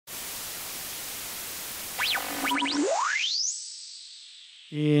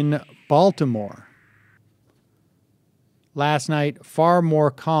in Baltimore. Last night, far more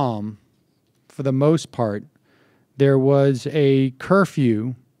calm for the most part. There was a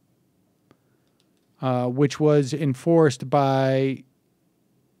curfew, which was enforced by,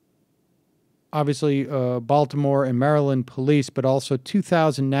 obviously, Baltimore and Maryland police, but also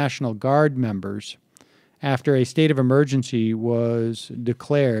 2,000 National Guard members after a state of emergency was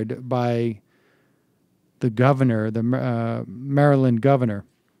declared by the governor, the Maryland governor.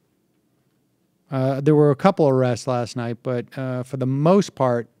 There were a couple arrests last night, but for the most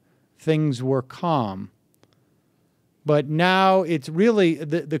part, things were calm. But now it's really,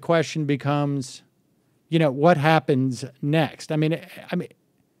 the question becomes, what happens next? I mean,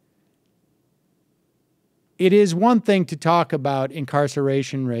 it is one thing to talk about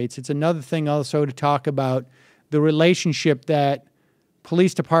incarceration rates. It's another thing also to talk about the relationship that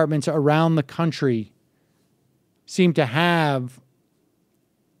police departments around the country seem to have,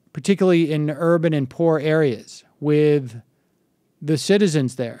 particularly in urban and poor areas, with the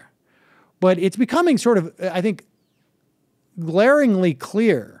citizens there. But it's becoming sort of, I think, glaringly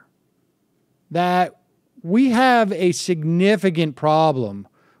clear that we have a significant problem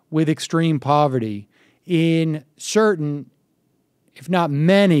with extreme poverty in certain, if not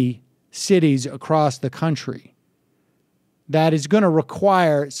many, cities across the country that is going to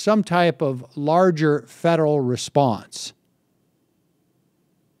require some type of larger federal response.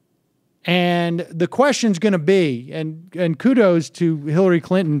 And the question's going to be, and kudos to Hillary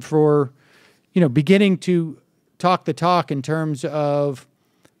Clinton for, beginning to talk the talk in terms of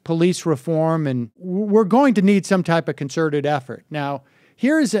police reform, and we're going to need some type of concerted effort. Now,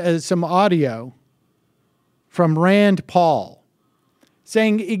 here's some audio from Rand Paul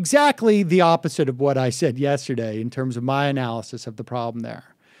saying exactly the opposite of what I said yesterday in terms of my analysis of the problem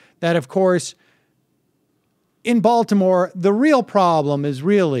there. That, of course, in Baltimore, the real problem has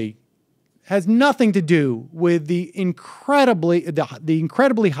nothing to do with the incredibly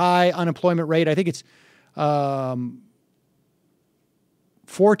high unemployment rate. I think it's 4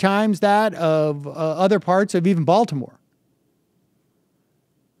 times that of other parts of even Baltimore.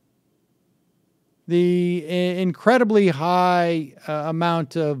 The incredibly high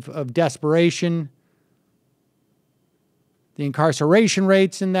amount of desperation, the incarceration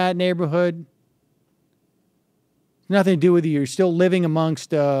rates in that neighborhood, nothing to do with you. You're still living amongst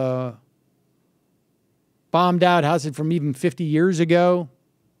bombed out houses from even 50 years ago.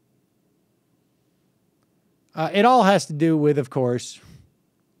 It all has to do with, of course,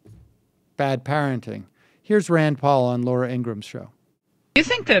 bad parenting. Here's Rand Paul on Laura Ingram's show. Do you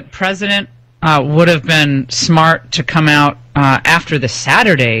think that President would have been smart to come out after the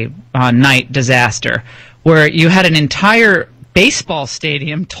Saturday night disaster, where you had an entire baseball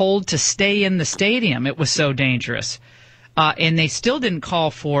stadium told to stay in the stadium? It was so dangerous. And they still didn't call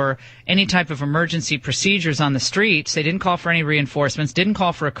for any type of emergency procedures on the streets. They didn't call for any reinforcements, didn't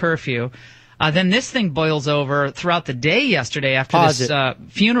call for a curfew. Then this thing boils over throughout the day yesterday after this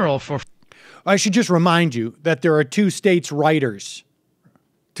funeral for... I should just remind you that there are 2 states' writers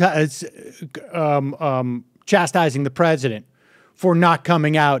chastising the president for not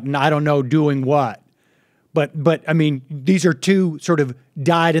coming out and I don't know doing what. But I mean, these are 2 sort of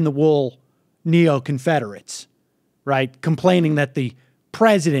dyed-in-the-wool neo-Confederates, right? Complaining that the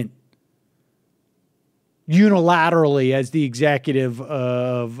president unilaterally, as the executive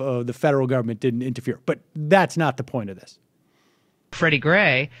of the federal government, didn't interfere. But that's not the point of this. Freddie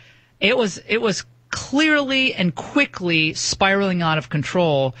Gray, it was clearly and quickly spiraling out of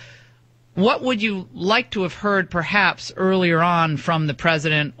control. What would you like to have heard perhaps earlier on from the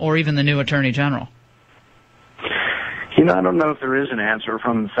president or even the new attorney general? I don't know if there is an answer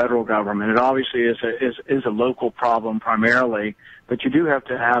from the federal government. It obviously is a local problem primarily, but you do have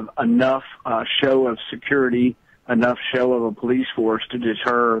to have enough show of security, enough show of a police force to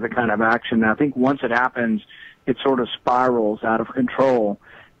deter the kind of action. I think once it happens, it sort of spirals out of control.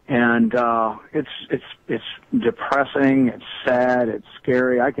 And it's depressing, it's sad, it's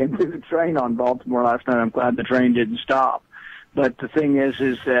scary. I came through the train on Baltimore last night. I'm glad the train didn't stop. But the thing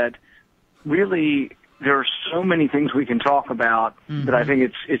is that really there are so many things we can talk about, but I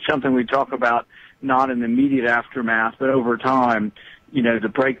think it's something we talk about not in the immediate aftermath, but over time.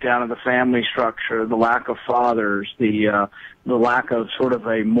 The breakdown of the family structure, the lack of fathers, the lack of sort of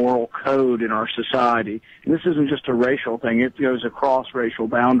a moral code in our society. And this isn't just a racial thing. It goes across racial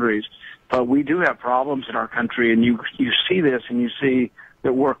boundaries. But we do have problems in our country, and you see this, and you see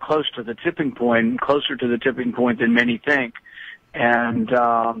that we're close to the tipping point, closer to the tipping point than many think. And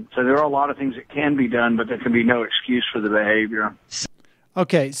so there are a lot of things that can be done, but there can be no excuse for the behavior.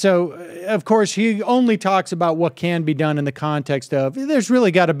 Okay, so of course he only talks about what can be done in the context of there's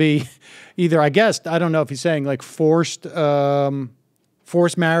really got to be either, I guess, I don't know if he's saying like forced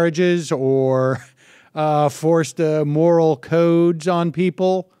marriages or forced moral codes on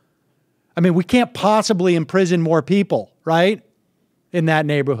people. I mean, we can't possibly imprison more people, right, in that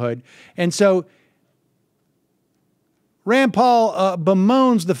neighborhood. And so Rand Paul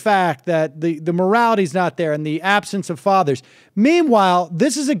bemoans the fact that the morality's not there and the absence of fathers. Meanwhile,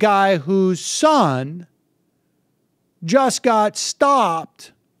 this is a guy whose son just got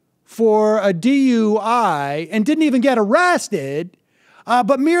stopped for a DUI and didn't even get arrested,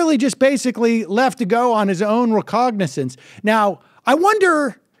 but merely just basically left to go on his own recognizance. Now, I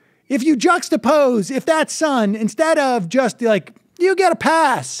wonder if you juxtapose, if that son, instead of just like, you get a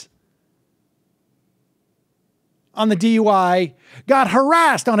pass on the DUI, got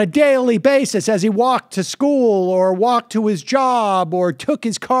harassed on a daily basis as he walked to school or walked to his job or took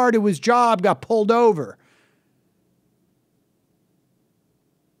his car to his job, got pulled over.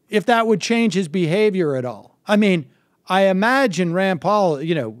 If that would change his behavior at all. I mean, I imagine Rand Paul,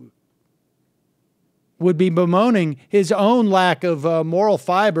 you know, would be bemoaning his own lack of moral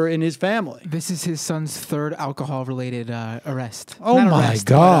fiber in his family. This is his son's third alcohol-related arrest. Oh, Not my arrest,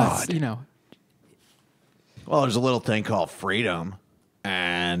 God. But, you know. Well, there's a little thing called freedom,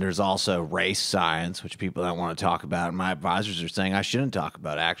 and there's also race science, which people don't want to talk about. My advisors are saying I shouldn't talk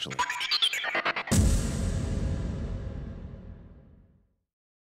about, actually.